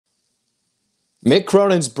Mick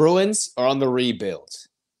Cronin's Bruins are on the rebuild.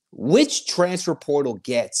 Which transfer portal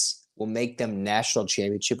gets will make them national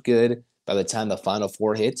championship good by the time the Final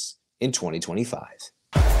Four hits in 2025?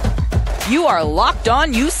 You are Locked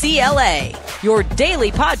On UCLA, your daily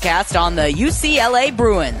podcast on the UCLA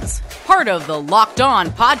Bruins. Part of the Locked On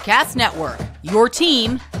Podcast Network, your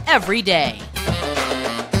team every day.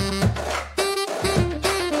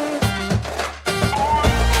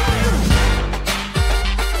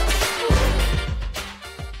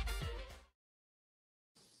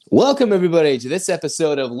 Welcome, everybody, to this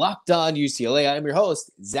episode of Locked On UCLA. I'm your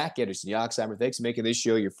host, Zach Anderson-Yoxsimer. Thanks for making this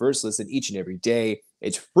show your first listen each and every day.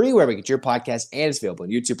 It's free wherever you get your podcast, and it's available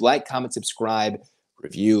on YouTube. Like, comment, subscribe,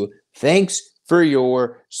 review. Thanks for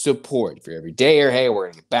your support. For every day or hey, we're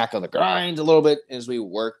going to get back on the grind a little bit as we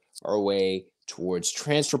work our way towards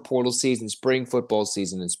transfer portal season, spring football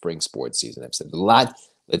season, and spring sports season. I've said a lot.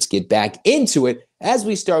 Let's get back into it. As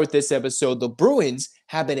we start with this episode, the Bruins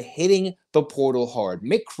have been hitting the portal hard.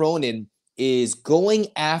 Mick Cronin is going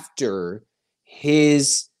after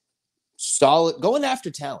talent.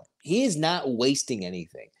 He is not wasting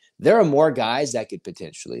anything. There are more guys that could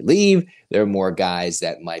potentially leave. There are more guys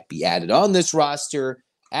that might be added on this roster,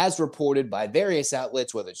 as reported by various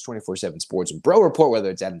outlets, whether it's 24/7 Sports and Bro Report, whether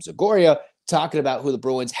it's Adam Zagoria, talking about who the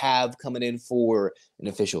Bruins have coming in for an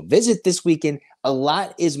official visit this weekend. A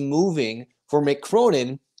lot is moving for Mick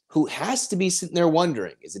Cronin, who has to be sitting there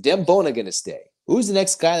wondering, is Adem Bona going to stay? Who's the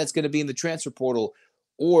next guy that's going to be in the transfer portal?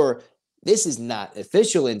 Or this is not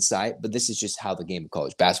official insight, but this is just how the game of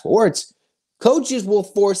college basketball works. Coaches will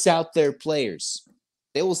force out their players.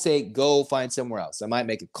 They will say, go find somewhere else. I might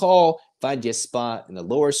make a call, find you a spot in a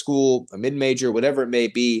lower school, a mid-major, whatever it may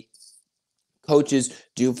be. Coaches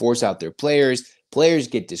do force out their players. Players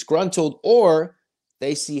get disgruntled, or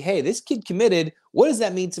they see, hey, this kid committed. What does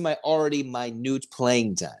that mean to my already minute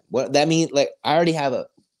playing time? What that mean? Like, I already have a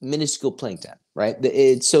minuscule playing time, right?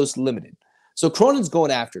 It's so limited. So Cronin's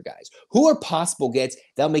going after guys who are possible gets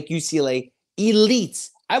that'll make UCLA elite.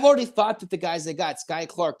 I've already thought that the guys they got, Skyy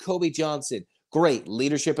Clark, Kobe Johnson, great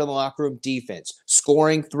leadership in the locker room, defense,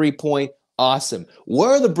 scoring, 3-point, awesome. Where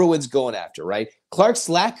are the Bruins going after, right? Clark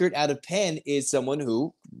Slackert out of Penn is someone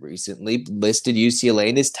who recently listed UCLA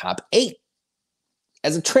in his top 8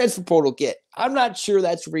 as a transfer portal get. I'm not sure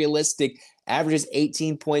that's realistic. Averages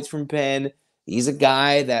 18 points from Penn. He's a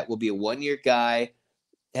guy that will be a one-year guy,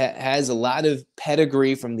 has a lot of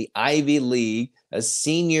pedigree from the Ivy League, a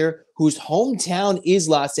senior whose hometown is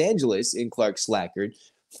Los Angeles in Clark Slackert,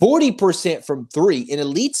 40% from 3, an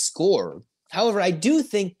elite scorer. However, I do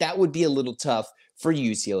think that would be a little tough for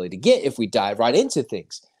UCLA to get if we dive right into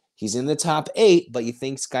things. He's in the top 8, but you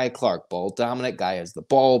think Skyy Clark, ball dominant, guy has the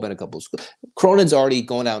ball, been a couple of schools. Cronin's already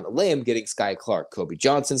going out on a limb getting Skyy Clark. Kobe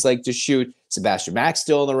Johnson's like to shoot. Sebastian Mack's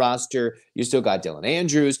still on the roster. You still got Dylan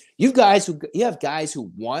Andrews. You have guys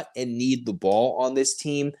who want and need the ball on this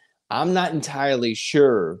team. I'm not entirely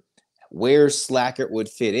sure where Slackert would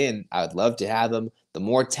fit in. I would love to have him. The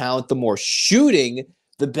more talent, the more shooting,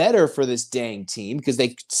 the better for this dang team, because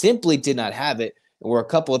they simply did not have it. And we're a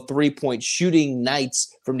couple of 3-point shooting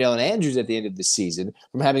nights from Dylan Andrews at the end of the season,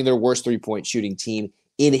 from having their worst 3-point shooting team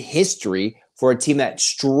in history for a team that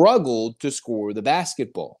struggled to score the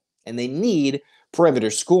basketball. And they need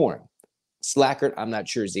perimeter scoring. Slackert, I'm not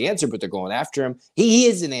sure is the answer, but they're going after him. He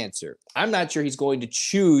is an answer. I'm not sure he's going to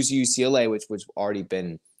choose UCLA, which was already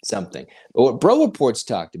been something. But what Bro Report's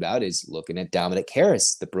talked about is looking at Dominick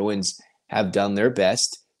Harris. The Bruins have done their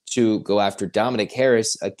best to go after Dominick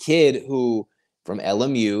Harris, a kid who from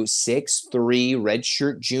LMU, 6'3",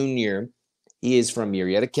 redshirt junior. He is from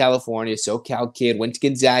Murrieta, California, SoCal kid, went to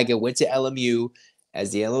Gonzaga, went to LMU,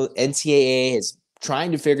 as the NCAA is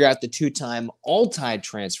trying to figure out the 2-time all-time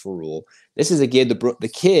transfer rule. This is a kid,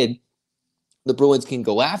 the kid the Bruins can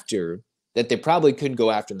go after that they probably couldn't go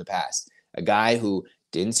after in the past. A guy who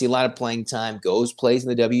didn't see a lot of playing time, plays in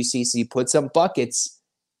the WCC, puts up buckets,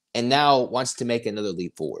 and now wants to make another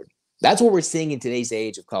leap forward. That's what we're seeing in today's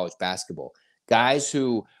age of college basketball. Guys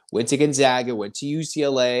who went to Gonzaga, went to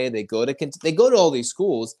UCLA, they go to all these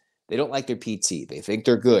schools. They don't like their PT. They think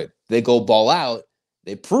they're good. They go ball out.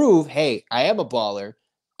 They prove, hey, I am a baller.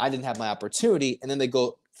 I didn't have my opportunity. And then they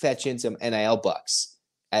go fetch in some NIL bucks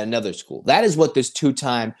at another school. That is what this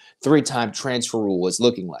 2-time, 3-time transfer rule was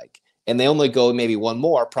looking like. And they only go maybe one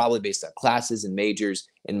more, probably based on classes and majors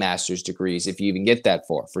and master's degrees, if you even get that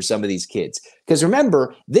far for some of these kids. Because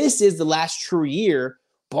remember, this is the last true year,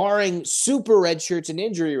 barring super red shirts and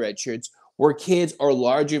injury red shirts, where kids are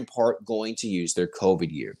large in part going to use their COVID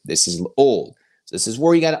year. This is old. So this is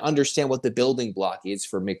where you got to understand what the building block is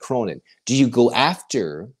for Mick Cronin. Do you go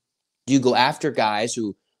after guys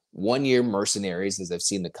who 1-year mercenaries, as I've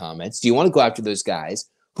seen the comments? Do you want to go after those guys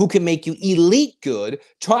who can make you elite good,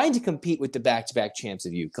 trying to compete with the back-to-back champs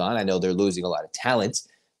of UConn? I know they're losing a lot of talent.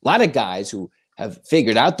 A lot of guys who have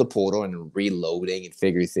figured out the portal and are reloading and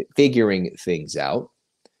figuring things out.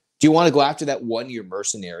 Do you want to go after that 1-year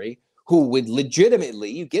mercenary who would legitimately,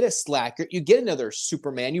 you get a slacker, you get another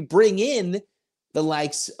Superman, you bring in the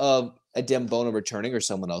likes of a Dembona returning or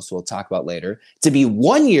someone else we'll talk about later to be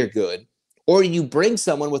 1 year good, or you bring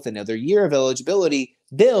someone with another year of eligibility,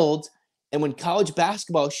 build, and when college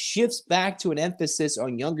basketball shifts back to an emphasis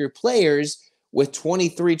on younger players with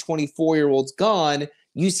 23, 24-year-olds gone,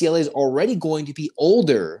 UCLA is already going to be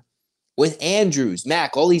older with Andrews,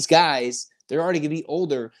 Mack, all these guys. They're already going to be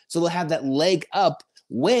older, so they'll have that leg up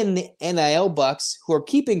when the NIL bucks who are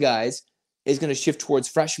keeping guys is going to shift towards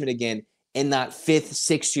freshmen again and not 5th,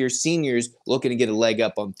 6th-year seniors looking to get a leg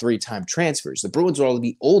up on 3-time transfers. The Bruins will all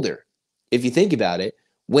be older, if you think about it,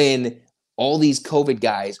 when all these COVID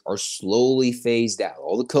guys are slowly phased out.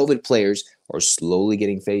 All the COVID players are slowly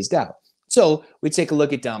getting phased out. So we take a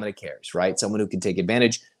look at Dominick Harris, right? Someone who can take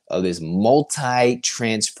advantage of this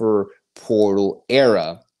multi-transfer portal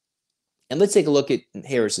era. And let's take a look at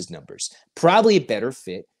Harris's numbers. Probably a better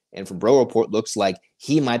fit. And from Bro Report, looks like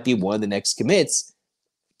he might be one of the next commits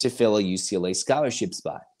to fill a UCLA scholarship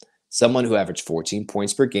spot. Someone who averaged 14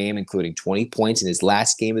 points per game, including 20 points in his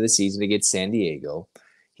last game of the season against San Diego.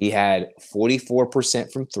 He had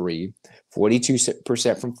 44% from 3,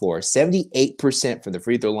 42% from floor, 78% from the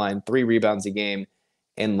free throw line, 3 rebounds a game,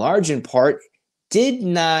 and large in part did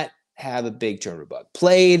not have a big turnover bug.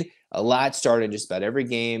 Played a lot, started in just about every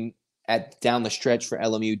game down the stretch for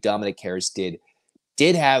LMU. Dominick Harris did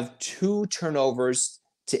have 2 turnovers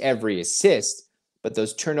to every assist, but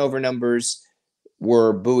those turnover numbers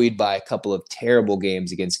were buoyed by a couple of terrible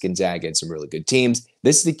games against Gonzaga and some really good teams.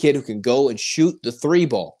 This is a kid who can go and shoot the 3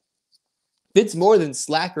 ball. Fits more than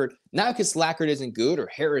Slackert, not because Slackert isn't good or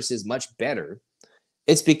Harris is much better.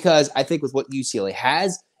 It's because I think with what UCLA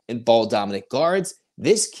has in ball dominant guards,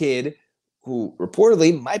 this kid, who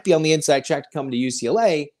reportedly might be on the inside track to come to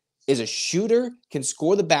UCLA, is a shooter, can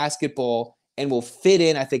score the basketball, and will fit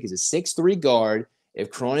in, I think, as a 6'3 guard.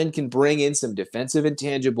 If Cronin can bring in some defensive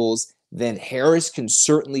intangibles, then Harris can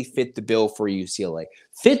certainly fit the bill for UCLA.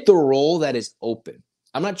 Fit the role that is open.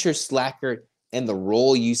 I'm not sure Slackert and the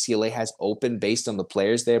role UCLA has open based on the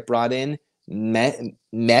players they have brought in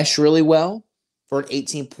mesh really well for an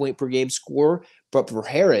 18-point per game scorer. But for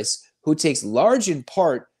Harris, who takes large in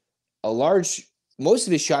part, most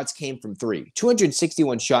of his shots came from 3.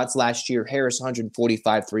 261 shots last year. Harris,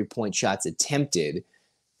 145 3-point shots attempted,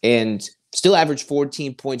 and still averaged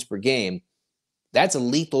 14 points per game. That's a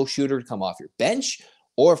lethal shooter to come off your bench.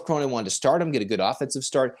 Or if Cronin wanted to start him, get a good offensive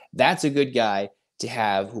start, that's a good guy to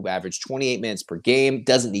have who averaged 28 minutes per game,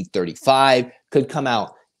 doesn't need 35, could come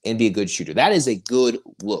out and be a good shooter. That is a good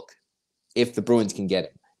look if the Bruins can get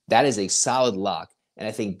him. That is a solid lock, and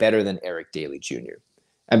I think better than Eric Dailey Jr.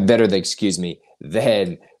 And better than,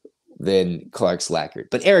 than Clark Slackert.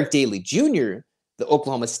 But Eric Dailey Jr., the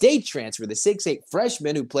Oklahoma State transfer, the 6'8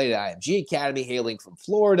 freshman who played at IMG Academy, hailing from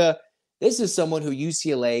Florida, this is someone who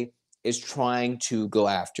UCLA is trying to go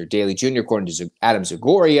after. Dailey Jr., according to Adam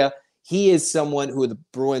Zagoria, he is someone who the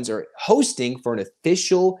Bruins are hosting for an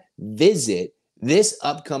official visit this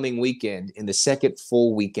upcoming weekend in the second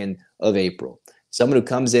full weekend of April. Someone who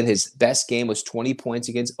comes in, his best game was 20 points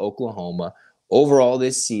against Oklahoma. Overall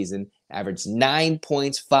this season, averaged 9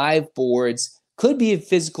 points, 5 boards, could be a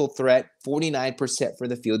physical threat, 49% for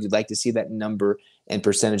the field. You'd like to see that number and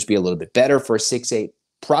percentage be a little bit better for a 6'8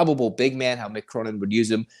 probable big man, how Mick Cronin would use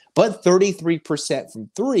him, but 33% from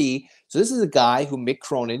 3. So this is a guy who Mick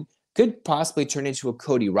Cronin could possibly turn into a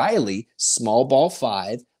Cody Riley, small ball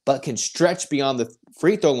 5, but can stretch beyond the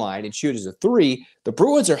free throw line and shoot as a 3. The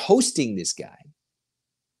Bruins are hosting this guy.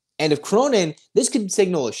 And if Cronin, this could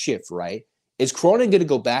signal a shift, right? Is Cronin going to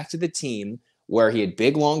go back to the team where he had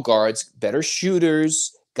big, long guards, better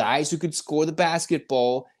shooters, guys who could score the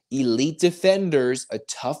basketball, elite defenders, a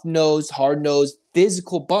tough-nosed, hard-nosed,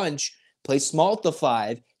 physical bunch, play small at the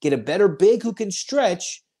 5, get a better big who can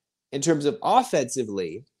stretch in terms of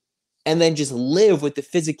offensively, and then just live with the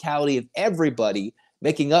physicality of everybody,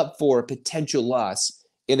 making up for a potential loss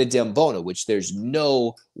in a Dembona, which there's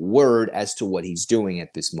no word as to what he's doing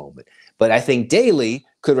at this moment. But I think Dailey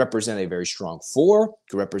could represent a very strong 4,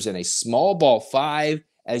 could represent a small ball 5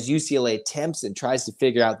 as UCLA attempts and tries to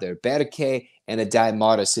figure out their Berke and a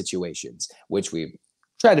Mata situations, which we've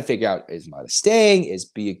tried to figure out. Is Mata staying? Is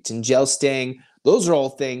Tingel staying? Those are all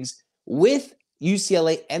things with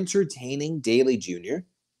UCLA entertaining Dailey Jr.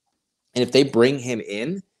 And if they bring him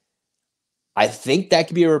in, I think that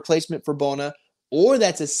could be a replacement for Bona, or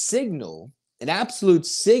that's a signal, an absolute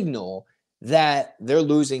signal that they're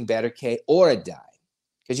losing Berke or a Dye.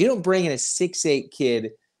 Because you don't bring in a 6'8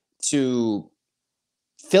 kid to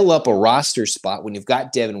fill up a roster spot when you've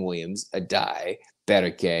got Devin Williams, a Dye,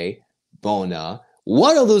 Berke, Bona.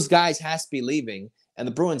 One of those guys has to be leaving, and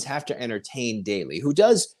the Bruins have to entertain Dailey, who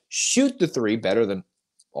does shoot the three better than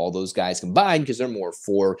all those guys combined because they're more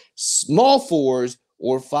small fours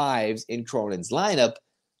or fives in Cronin's lineup.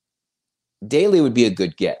 Dailey would be a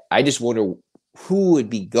good get. I just wonder who would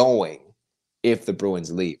be going if the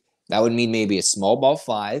Bruins leave. That would mean maybe a small ball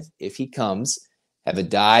five if he comes, have a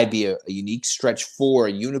Dye be a unique stretch four,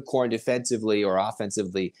 a unicorn defensively or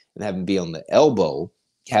offensively, and have him be on the elbow,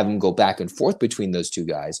 have him go back and forth between those two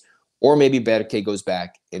guys. Or maybe Berke goes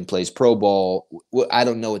back and plays pro ball. I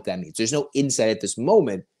don't know what that means. There's no insight at this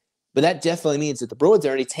moment, but that definitely means that the Bruins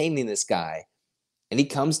are entertaining this guy, and he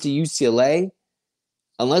comes to UCLA.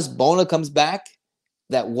 Unless Bona comes back,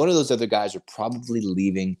 that one of those other guys are probably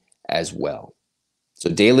leaving as well. So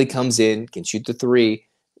Dailey comes in, can shoot the three.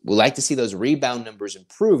 We'd like to see those rebound numbers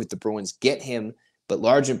improve if the Bruins get him, but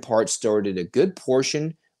large in part started a good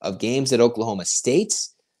portion of games at Oklahoma State,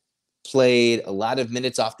 played a lot of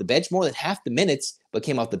minutes off the bench, more than half the minutes, but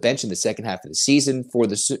came off the bench in the second half of the season for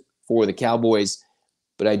the Cowboys.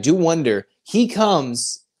 But I do wonder, he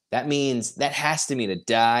comes, that has to mean a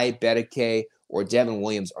Dye, Berke, or Devin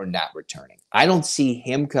Williams are not returning. I don't see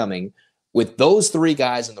him coming with those three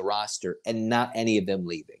guys on the roster and not any of them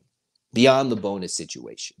leaving beyond the bonus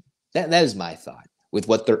situation. That is my thought with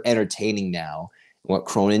what they're entertaining now and what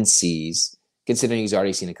Cronin sees, considering he's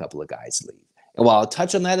already seen a couple of guys leave. And while I'll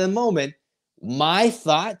touch on that in a moment, my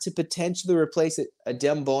thought to potentially replace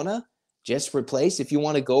Adem Bona, just replace, if you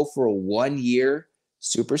want to go for a one-year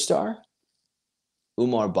superstar,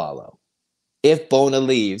 Oumar Ballo. If Bona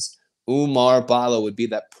leaves, Oumar Ballo would be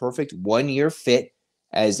that perfect one-year fit,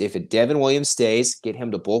 as if Devin Williams stays, get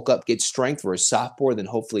him to bulk up, get strength for a sophomore, then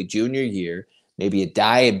hopefully junior year, maybe a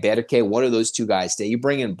Dye and Berke, one of those two guys stay. You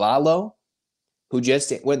bring in Ballo, who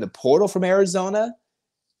just went in the portal from Arizona.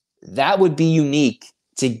 That would be unique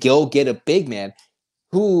to go get a big man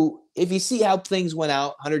who, if you see how things went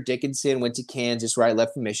out, Hunter Dickinson went to Kansas, right,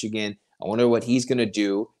 left from Michigan. I wonder what he's going to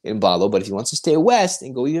do in Ballo. But if he wants to stay west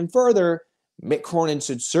and go even further, Mick Cronin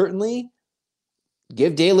should certainly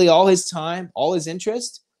give Dailey all his time, all his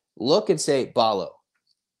interest, look and say, Ballo,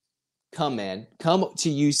 come, man. Come to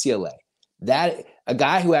UCLA. That a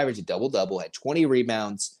guy who averaged a double-double, had 20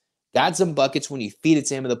 rebounds, got some buckets when you feed it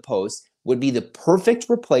to him in the post, would be the perfect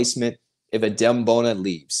replacement if Adem Bona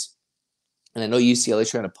leaves. And I know UCLA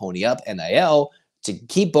is trying to pony up NIL to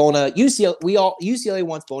keep Bona. UCLA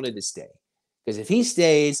wants Bona to stay. Because if he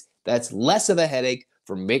stays, that's less of a headache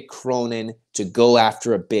for Mick Cronin to go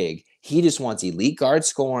after a big. He just wants elite guard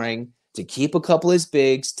scoring, to keep a couple of his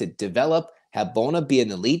bigs, to develop, have Bona be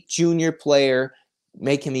an elite junior player,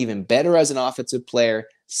 make him even better as an offensive player,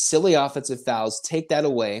 silly offensive fouls, take that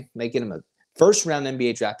away, making him a first-round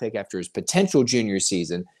NBA draft pick after his potential junior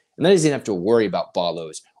season, and then he doesn't have to worry about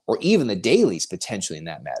Ballo's or even the Daileys potentially in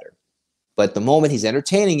that matter. But at the moment he's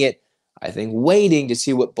entertaining it, I think waiting to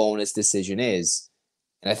see what Bona's decision is.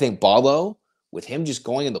 And I think Ballo, with him just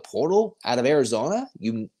going in the portal out of Arizona,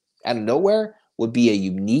 out of nowhere, would be a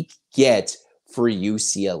unique get for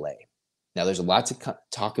UCLA. Now, there's a lot to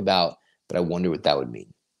talk about, but I wonder what that would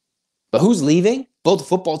mean. But who's leaving? Both the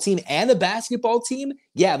football team and the basketball team?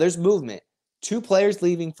 Yeah, there's movement. 2 players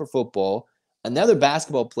leaving for football, another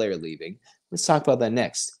basketball player leaving. Let's talk about that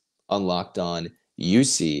next on Locked On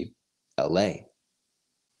UCLA.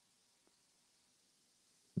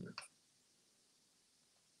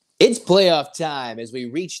 It's playoff time as we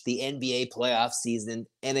reach the NBA playoff season,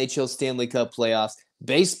 NHL Stanley Cup playoffs,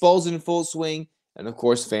 baseball's in full swing, and of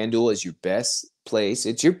course, FanDuel is your best place.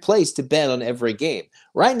 It's your place to bet on every game.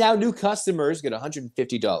 Right now, new customers get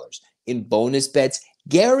 $150 in bonus bets,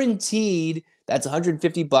 guaranteed. That's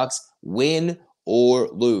 $150, win or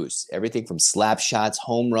lose. Everything from slap shots,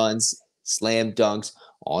 home runs, slam dunks,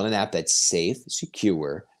 on an app that's safe,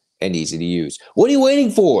 secure, and easy to use. What are you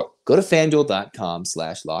waiting for? Go to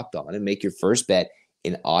FanDuel.com/lockedon and make your first bet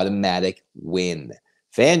an automatic win.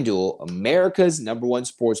 FanDuel, America's #1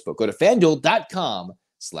 sportsbook. Go to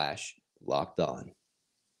FanDuel.com/lockedon.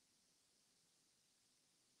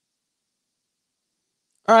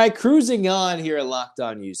 All right, cruising on here at Locked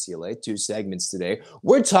On UCLA, 2 segments today.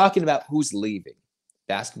 We're talking about who's leaving.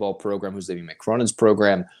 Basketball program, who's leaving Mick Cronin's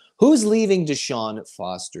program, who's leaving DeShaun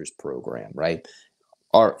Foster's program, right?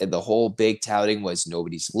 The whole big touting was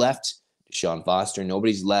nobody's left. DeShaun Foster,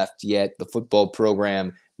 nobody's left yet. The football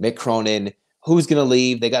program, Mick Cronin, who's going to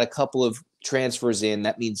leave? They got a couple of transfers in,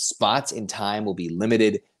 that means spots and time will be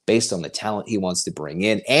limited based on the talent he wants to bring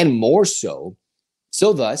in, and more so.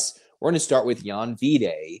 So thus, we're going to start with Jan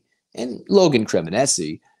Vide and Logan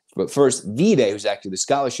Cremonesi. But first, Vide, who's actually the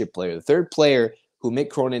scholarship player, the third player who Mick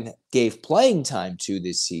Cronin gave playing time to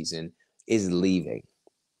this season, is leaving.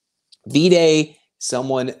 Vide,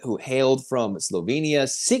 someone who hailed from Slovenia,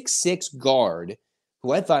 6'6" guard,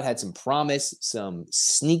 who I thought had some promise, some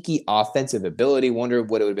sneaky offensive ability. Wonder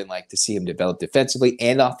what it would have been like to see him develop defensively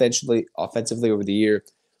and offensively over the year.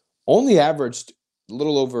 Only averaged a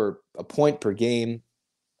little over a point per game.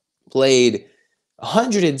 Played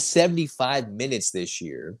 175 minutes this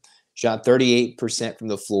year. Shot 38% from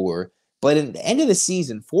the floor. But at the end of the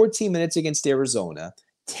season, 14 minutes against Arizona,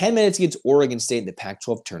 10 minutes against Oregon State in the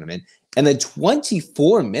Pac-12 tournament, and then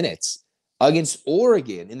 24 minutes against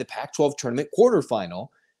Oregon in the Pac-12 tournament quarterfinal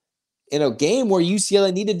in a game where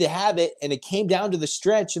UCLA needed to have it, and it came down to the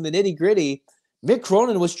stretch and the nitty-gritty. Mick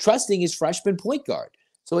Cronin was trusting his freshman point guard.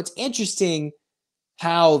 So it's interesting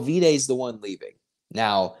how Vide's the one leaving.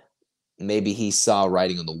 Now, maybe he saw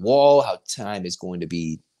writing on the wall, how time is going to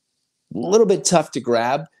be a little bit tough to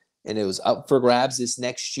grab, and it was up for grabs this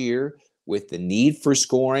next year with the need for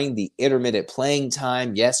scoring, the intermittent playing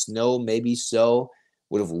time. Yes, no, maybe so.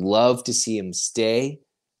 Would have loved to see him stay.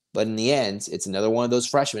 But in the end, it's another one of those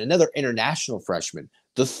freshmen, another international freshman.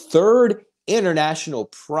 The third international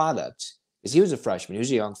product, because he was a freshman. He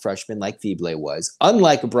was a young freshman like Fible was,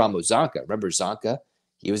 unlike Abramo Zonka. Remember Zonka?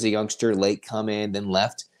 He was a youngster, late come in, then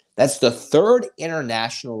left. That's the third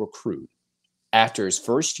international recruit after his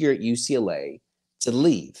first year at UCLA to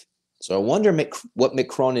leave. So I wonder what Mick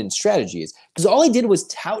Cronin's strategy is. Because all he did was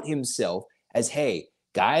tout himself as, hey,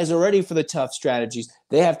 guys are ready for the tough strategies.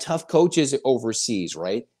 They have tough coaches overseas,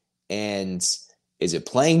 right? And is it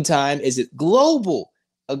playing time? Is it global?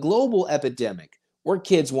 A global epidemic where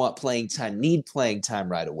kids want playing time, need playing time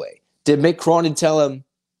right away. Did Mick Cronin tell him,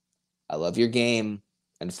 I love your game.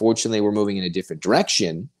 Unfortunately, we're moving in a different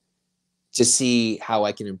direction to see how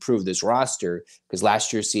I can improve this roster, because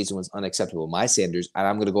last year's season was unacceptable in my standards, and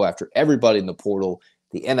I'm going to go after everybody in the portal.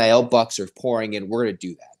 The NIL bucks are pouring in. We're going to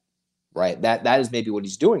do that. Right? That is maybe what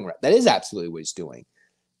he's doing. Right? That is absolutely what he's doing.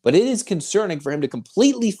 But it is concerning for him to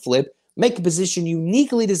completely flip, make a position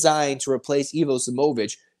uniquely designed to replace Ivo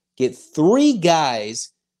Simovic, get three guys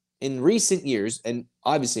in recent years, and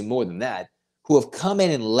obviously more than that, who have come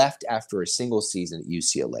in and left after a single season at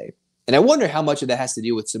UCLA. And I wonder how much of that has to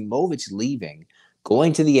do with Simovic leaving,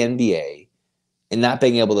 going to the NBA, and not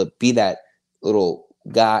being able to be that little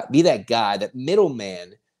guy, that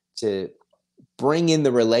middleman to bring in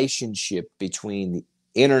the relationship between the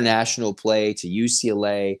international play to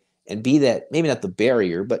UCLA and be that, maybe not the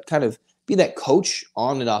barrier, but kind of be that coach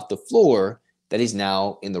on and off the floor that he's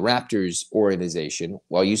now in the Raptors organization,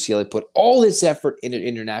 while UCLA put all this effort into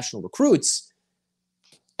international recruits,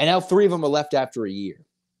 and now three of them are left after a year.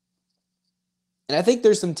 And I think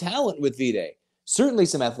there's some talent with Vide, certainly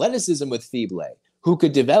some athleticism with Fible, who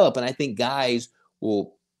could develop, and I think guys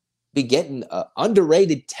will be getting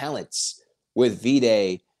underrated talents with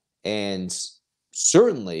Vide and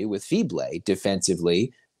certainly with Fible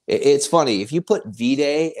defensively. It's funny, if you put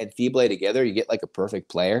Vide and Fible together, you get like a perfect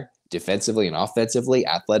player defensively and offensively,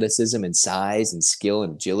 athleticism and size and skill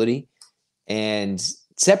and agility. And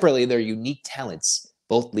separately, they're unique talents,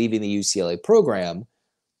 both leaving the UCLA program.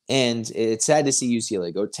 And it's sad to see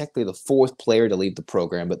UCLA go. Technically the fourth player to leave the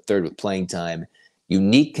program, but third with playing time.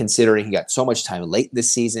 Unique considering he got so much time late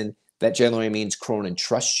this season. That generally means Cronin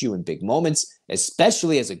trusts you in big moments,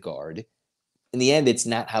 especially as a guard. In the end, it's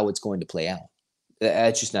not how it's going to play out.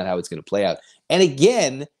 That's just not how it's going to play out. And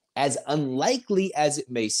again, as unlikely as it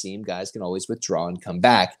may seem, guys can always withdraw and come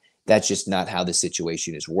back. That's just not how the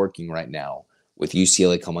situation is working right now, with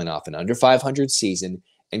UCLA coming off an under 500 season,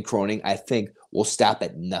 and Cronin, I think, will stop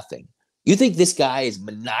at nothing. You think this guy is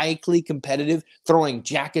maniacally competitive, throwing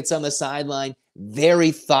jackets on the sideline,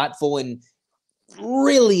 very thoughtful and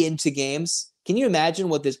really into games? Can you imagine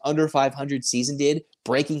what this under 500 season did,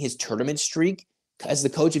 breaking his tournament streak as the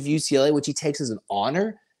coach of UCLA, which he takes as an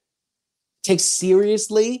honor, takes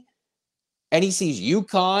seriously? And he sees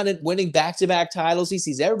UConn and winning back-to-back titles. He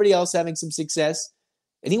sees everybody else having some success,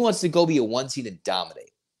 and he wants to go be a one seed and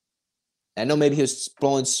dominate. I know maybe he was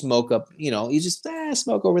blowing smoke up, he's just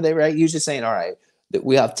smoke over there, right? He was just saying, all right, that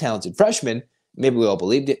we have talented freshmen. Maybe we all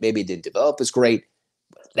believed it. Maybe it didn't develop as great.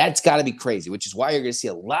 That's got to be crazy, which is why you're going to see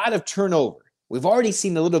a lot of turnover. We've already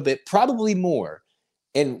seen a little bit, probably more,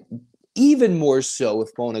 and even more so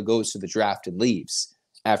if Bona goes to the draft and leaves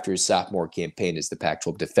after his sophomore campaign as the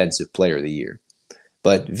Pac-12 Defensive Player of the Year.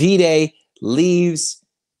 But Vide leaves.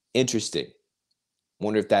 Interesting.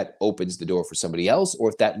 Wonder if that opens the door for somebody else or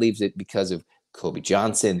if that leaves it because of Kobe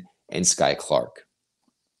Johnson and Skyy Clark.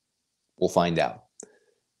 We'll find out.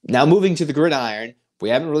 Now moving to the gridiron, we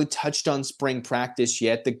haven't really touched on spring practice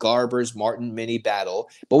yet, the Garbers-Martin mini battle.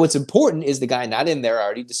 But what's important is the guy not in there, I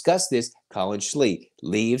already discussed this, Colin Schlee,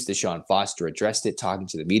 leaves. DeShaun Foster addressed it, talking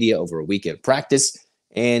to the media over a weekend practice,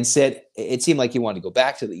 and said it seemed like he wanted to go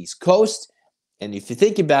back to the East Coast. And if you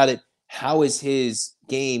think about it, how is his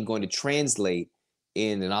game going to translate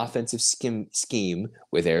in an offensive scheme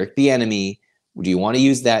with Eric Bieniemy? Do you want to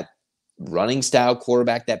use that running style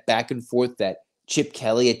quarterback, that back and forth that Chip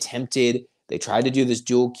Kelly attempted? They tried to do this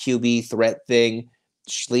dual QB threat thing.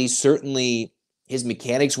 Schlee, certainly his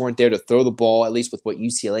mechanics weren't there to throw the ball, at least with what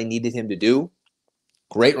UCLA needed him to do.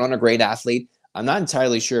 Great runner, great athlete. I'm not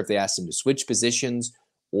entirely sure if they asked him to switch positions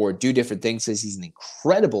or do different things because he's an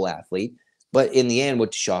incredible athlete. But in the end,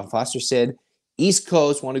 what DeShaun Foster said, East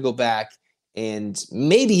Coast, want to go back, and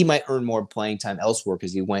maybe he might earn more playing time elsewhere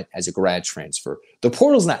because he went as a grad transfer. The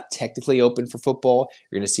portal's not technically open for football.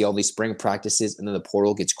 You're going to see all these spring practices, and then the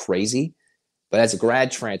portal gets crazy. But as a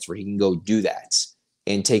grad transfer, he can go do that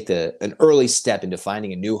and take an early step into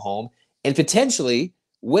finding a new home and potentially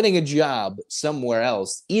winning a job somewhere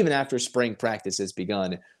else, even after spring practice has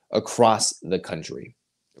begun across the country.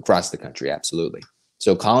 Across the country, absolutely.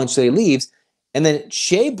 So Colin Schlee leaves. And then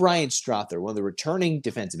Shea Bryant-Strother, one of the returning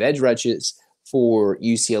defensive edge rushes for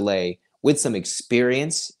UCLA with some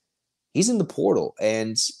experience, he's in the portal.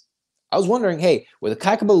 And I was wondering, hey, with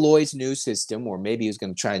Kakabaloy's new system, or maybe he was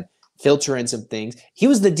going to try and filter in some things, he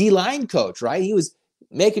was the D-line coach, right? He was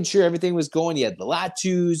making sure everything was going. You had the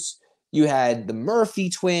Latus, you had the Murphy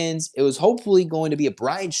twins. It was hopefully going to be a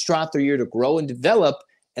Bryant-Strother year to grow and develop.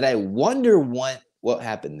 And I wonder what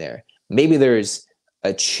happened there. Maybe there's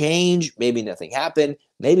a change. Maybe nothing happened.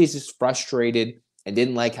 Maybe he's just frustrated and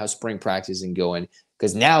didn't like how spring practice isn't going,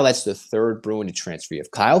 because now that's the third Bruin to transfer. You have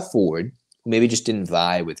Kyle Ford, who maybe just didn't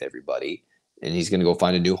vibe with everybody, and he's going to go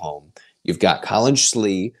find a new home. You've got Colin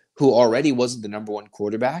Schlee, who already wasn't the number one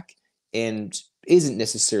quarterback and isn't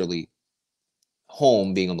necessarily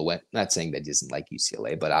home being on the West. Not saying that he doesn't like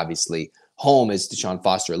UCLA, but obviously home, as DeShaun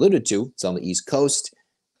Foster alluded to, it's on the East Coast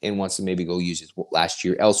and wants to maybe go use his last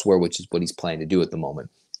year elsewhere, which is what he's planning to do at the moment.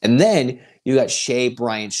 And then you got Shea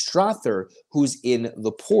Bryant-Strother, who's in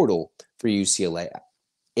the portal for UCLA.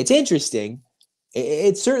 It's interesting.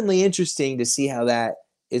 It's certainly interesting to see how that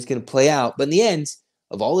is going to play out. But in the end,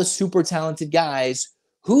 of all the super talented guys,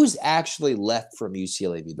 who's actually left from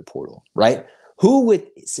UCLA via the portal, right? Who with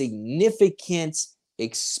significant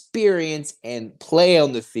experience and play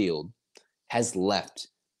on the field has left?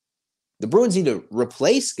 The Bruins need to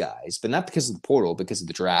replace guys, but not because of the portal, because of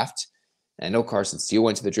the draft. And I know Carson Steele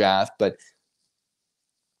went to the draft, but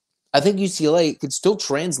I think UCLA could still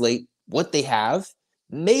translate what they have,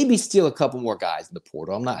 maybe steal a couple more guys in the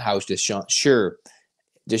portal. I'm not sure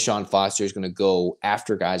DeShaun Foster is going to go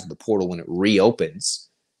after guys in the portal when it reopens.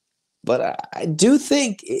 But I do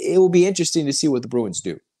think it will be interesting to see what the Bruins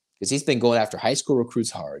do, because he's been going after high school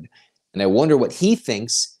recruits hard. And I wonder what he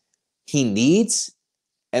thinks he needs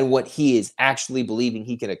and what he is actually believing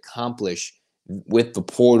he can accomplish with the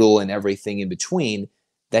portal and everything in between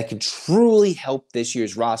that can truly help this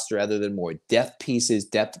year's roster, other than more depth pieces,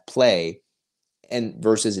 depth play, and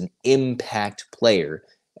versus an impact player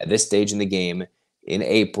at this stage in the game in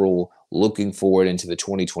April, looking forward into the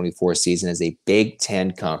 2024 season as a Big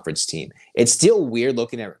Ten conference team. It's still weird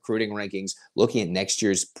looking at recruiting rankings, looking at next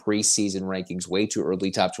year's preseason rankings, way too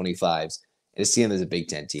early top 25s, and seeing them as a Big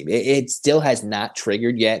Ten team. It still has not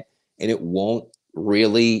triggered yet, and it won't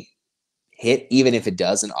really hit, even if it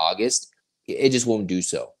does in August. It just won't do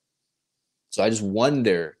so. So I just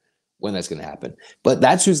wonder when that's going to happen. But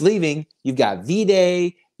that's who's leaving. You've got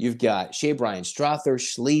V-Day, you've got Shea Bryant-Strother,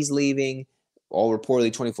 Schlee's leaving, all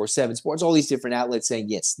reportedly 24/7 Sports, all these different outlets saying,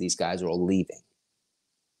 yes, these guys are all leaving.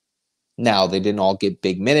 Now, they didn't all get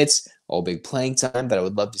big minutes, all big playing time, but I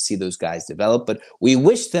would love to see those guys develop. But we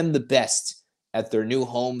wish them the best at their new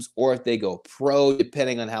homes, or if they go pro,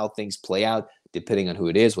 depending on how things play out, depending on who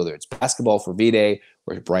it is, whether it's basketball for V-Day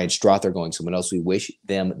or Bryant-Strother going someone else. We wish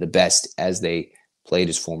them the best as they played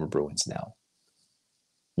as former Bruins now.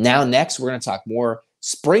 Now, next, we're going to talk more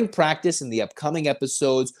spring practice in the upcoming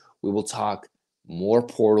episodes. We will talk more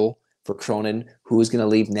portal for Cronin, who is going to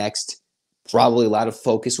leave next. Probably a lot of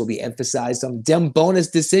focus will be emphasized on Dembona's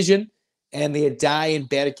decision and the Adai and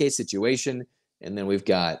Banake situation. And then we've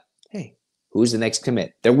got, hey, who's the next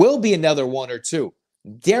commit? There will be another one or two,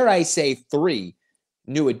 dare I say 3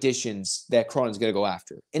 new additions that Cronin's going to go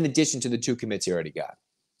after, in addition to the 2 commits he already got.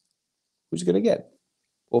 Who's he going to get?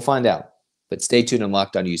 We'll find out. But stay tuned on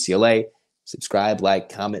Locked On UCLA. Subscribe, like,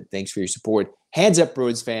 comment. Thanks for your support. Hands up,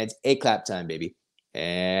 Bruins fans. A clap time, baby.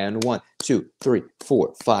 And 1, 2, 3,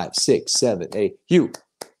 4, 5, 6, 7, 8.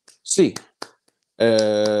 UCLA.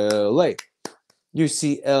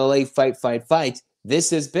 UCLA fight, fight, fight. This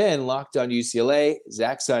has been Locked On UCLA.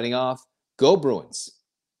 Zach signing off. Go Bruins.